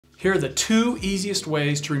Here are the two easiest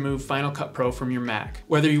ways to remove Final Cut Pro from your Mac.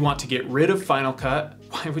 Whether you want to get rid of Final Cut,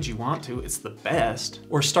 why would you want to? It's the best.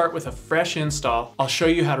 Or start with a fresh install, I'll show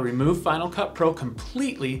you how to remove Final Cut Pro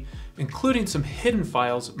completely, including some hidden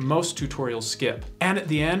files most tutorials skip. And at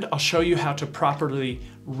the end, I'll show you how to properly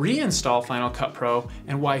reinstall Final Cut Pro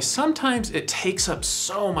and why sometimes it takes up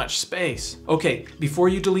so much space. Okay, before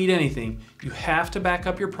you delete anything, you have to back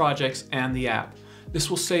up your projects and the app.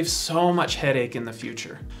 This will save so much headache in the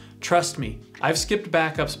future. Trust me, I've skipped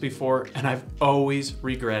backups before and I've always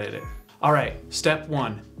regretted it. All right, step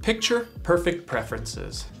one, picture perfect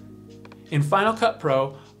preferences. In Final Cut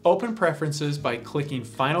Pro, open Preferences by clicking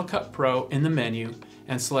Final Cut Pro in the menu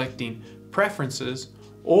and selecting Preferences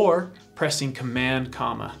or pressing Command,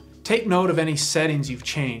 comma. Take note of any settings you've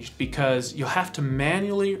changed because you'll have to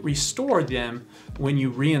manually restore them when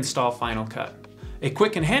you reinstall Final Cut. A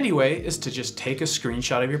quick and handy way is to just take a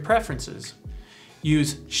screenshot of your preferences.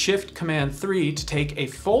 Use Shift-Command-3 to take a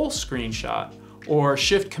full screenshot or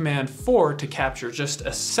Shift-Command-4 to capture just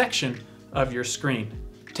a section of your screen.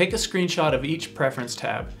 Take a screenshot of each preference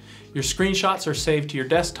tab. Your screenshots are saved to your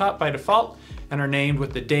desktop by default and are named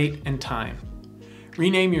with the date and time.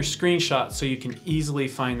 Rename your screenshots so you can easily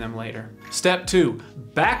find them later. Step two,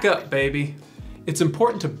 backup, baby. It's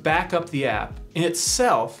important to back up the app in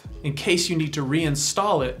itself in case you need to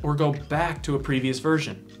reinstall it or go back to a previous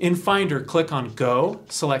version. In Finder, click on Go,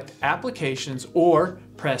 select Applications, or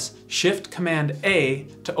press Shift-Command-A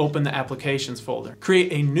to open the Applications folder.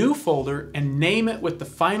 Create a new folder and name it with the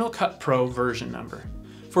Final Cut Pro version number.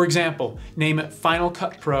 For example, name it Final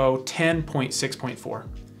Cut Pro 10.6.4.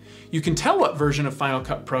 You can tell what version of Final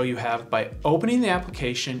Cut Pro you have by opening the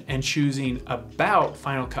application and choosing About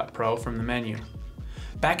Final Cut Pro from the menu.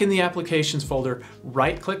 Back in the Applications folder,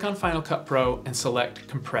 right-click on Final Cut Pro and select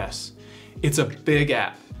Compress. It's a big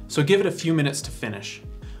app, so give it a few minutes to finish.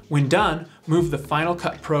 When done, move the Final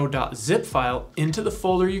Cut Pro.zip file into the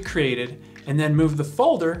folder you created and then move the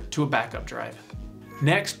folder to a backup drive.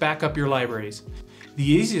 Next, back up your libraries. The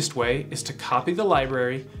easiest way is to copy the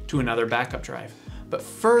library to another backup drive, but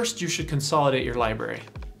first you should consolidate your library.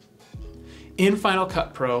 In Final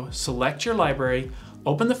Cut Pro, select your library,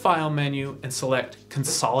 open the File menu, and select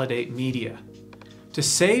Consolidate Media. To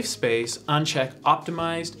save space, uncheck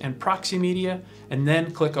Optimized and Proxy Media, and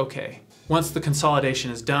then click OK. Once the consolidation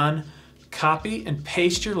is done, copy and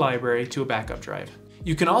paste your library to a backup drive.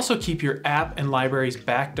 You can also keep your app and libraries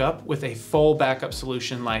backed up with a full backup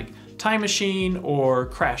solution like Time Machine or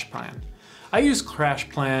Crash Plan. I use Crash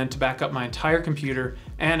Plan to back up my entire computer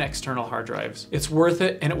and external hard drives. It's worth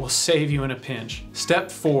it and it will save you in a pinch. Step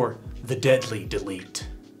 4, the deadly delete.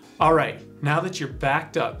 All right, now that you're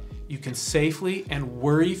backed up, you can safely and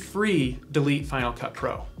worry-free delete Final Cut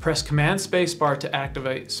Pro. Press Command Spacebar to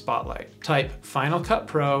activate Spotlight. Type Final Cut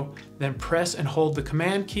Pro, then press and hold the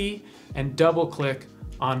Command key and double-click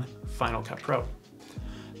on Final Cut Pro.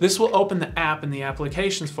 This will open the app in the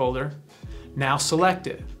Applications folder. Now select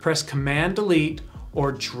it. Press Command Delete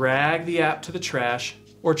or drag the app to the trash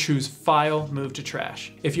or choose File, Move to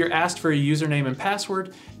Trash. If you're asked for a username and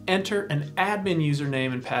password, enter an admin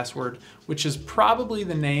username and password, which is probably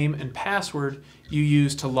the name and password you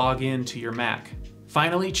use to log in to your Mac.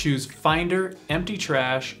 Finally, choose Finder, Empty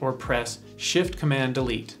Trash, or press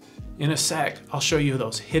Shift-Command-Delete. In a sec, I'll show you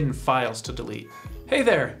those hidden files to delete. Hey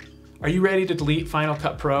there! Are you ready to delete Final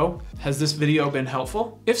Cut Pro? Has this video been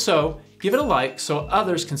helpful? If so, give it a like so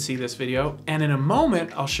others can see this video, and in a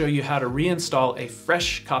moment, I'll show you how to reinstall a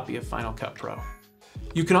fresh copy of Final Cut Pro.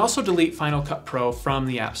 You can also delete Final Cut Pro from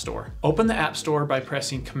the App Store. Open the App Store by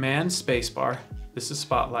pressing Command Spacebar, this is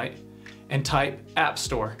Spotlight, and type App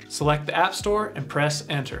Store. Select the App Store and press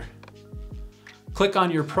Enter. Click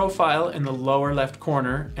on your profile in the lower left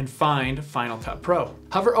corner and find Final Cut Pro.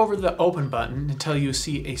 Hover over the Open button until you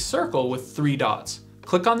see a circle with 3 dots.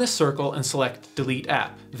 Click on this circle and select Delete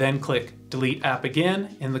App. Then click Delete App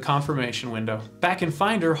again in the confirmation window. Back in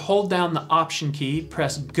Finder, hold down the Option key,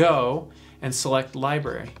 press Go, and select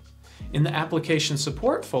Library. In the Application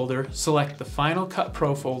Support folder, select the Final Cut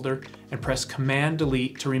Pro folder and press Command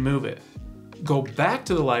Delete to remove it. Go back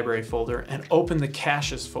to the Library folder and open the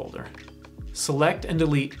Caches folder. Select and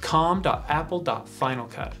delete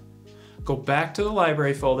com.apple.finalcut. Go back to the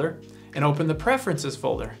Library folder and open the Preferences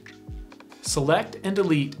folder. Select and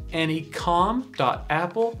delete any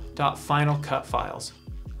com.apple.finalcut files.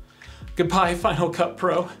 Goodbye, Final Cut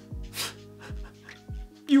Pro.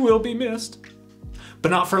 You will be missed.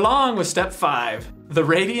 But not for long with step 5, the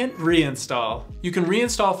Radiant Reinstall. You can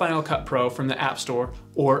reinstall Final Cut Pro from the App Store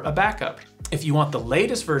or a backup. If you want the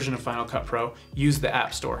latest version of Final Cut Pro, use the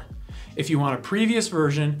App Store. If you want a previous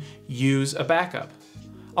version, use a backup.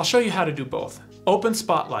 I'll show you how to do both. Open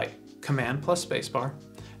Spotlight, Command plus Spacebar,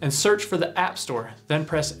 and search for the App Store, then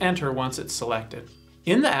press Enter once it's selected.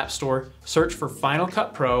 In the App Store, search for Final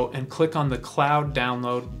Cut Pro and click on the Cloud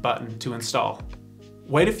Download button to install.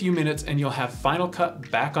 Wait a few minutes and you'll have Final Cut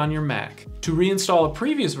back on your Mac. To reinstall a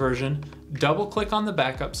previous version, double-click on the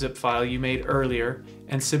backup zip file you made earlier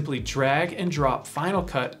and simply drag and drop Final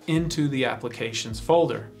Cut into the Applications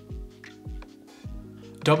folder.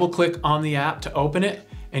 Double-click on the app to open it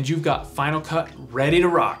and you've got Final Cut ready to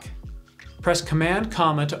rock. Press Command,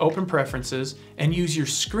 to open Preferences and use your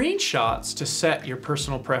screenshots to set your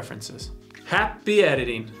personal preferences. Happy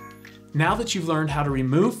editing! Now that you've learned how to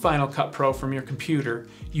remove Final Cut Pro from your computer,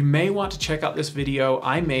 you may want to check out this video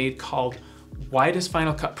I made called Why Does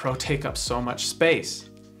Final Cut Pro Take Up So Much Space?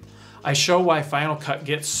 I show why Final Cut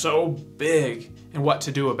gets so big and what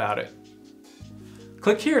to do about it.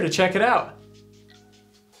 Click here to check it out.